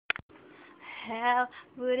How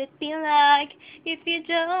would it be like if you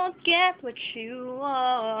don't get what you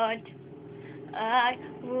want? I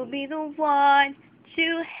will be the one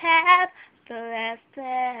to have the last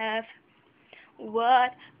laugh.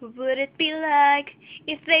 What would it be like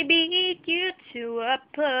if they beat you to a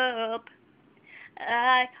pulp?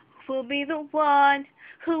 I will be the one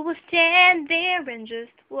who will stand there and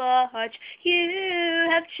just watch. You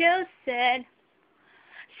have chosen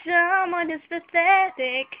someone who's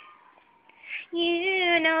pathetic.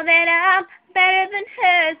 You know that I'm better than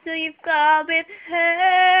her, so you've gone with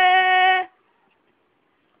her.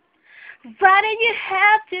 Why did you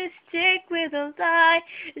have to stick with a lie?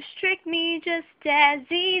 Trick me just as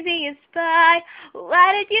easy as pie.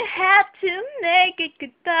 Why did you have to make it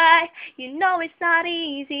goodbye? You know it's not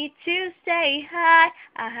easy to say hi.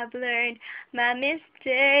 I have learned my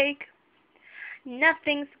mistake.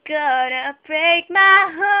 Nothing's gonna break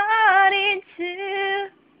my heart in two.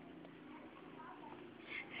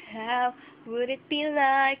 How would it be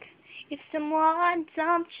like if someone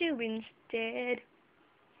dumped you instead?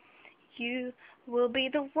 You will be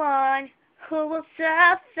the one who will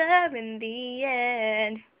suffer in the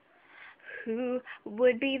end. Who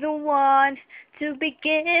would be the one to be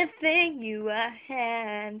giving you a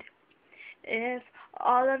hand? If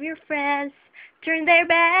all of your friends turn their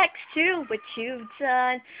backs to what you've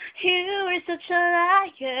done, you are such a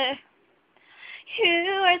liar.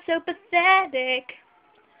 You are so pathetic.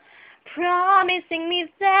 Promising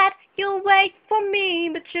me that you'll wait for me,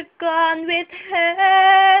 but you've gone with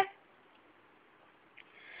her.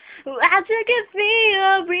 Why'd you give me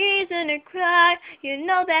a reason to cry? You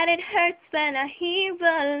know that it hurts when I hear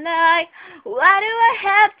a lie. Why do I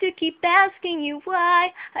have to keep asking you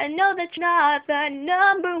why? I know that you're not the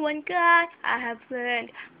number one guy. I have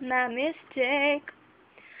learned my mistake.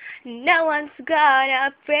 No one's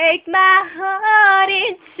gonna break my heart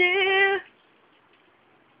in two.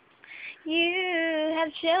 You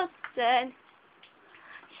have chosen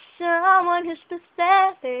someone who's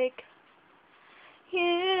pathetic.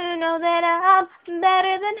 You know that I'm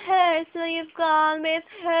better than her, so you've gone with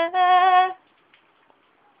her.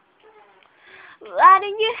 Why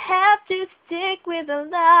did you have to stick with a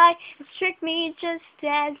lie? It's tricked me just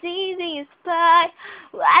as easy as pie.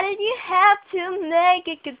 Why did you have to make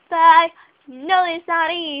it goodbye? You know it's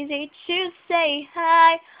not easy to say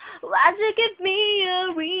hi. Why'd you give me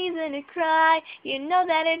a reason to cry? You know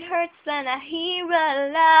that it hurts when I hear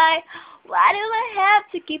a lie. Why do I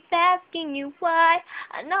have to keep asking you why?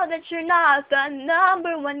 I know that you're not the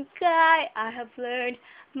number one guy. I have learned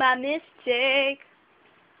my mistake.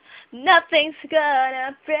 Nothing's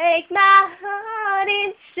gonna break my heart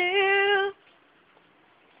in two.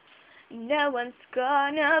 No one's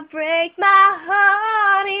gonna break my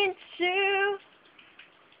heart in two.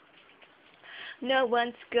 No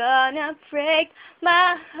one's gonna break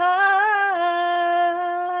my heart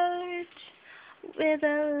with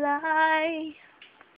a lie.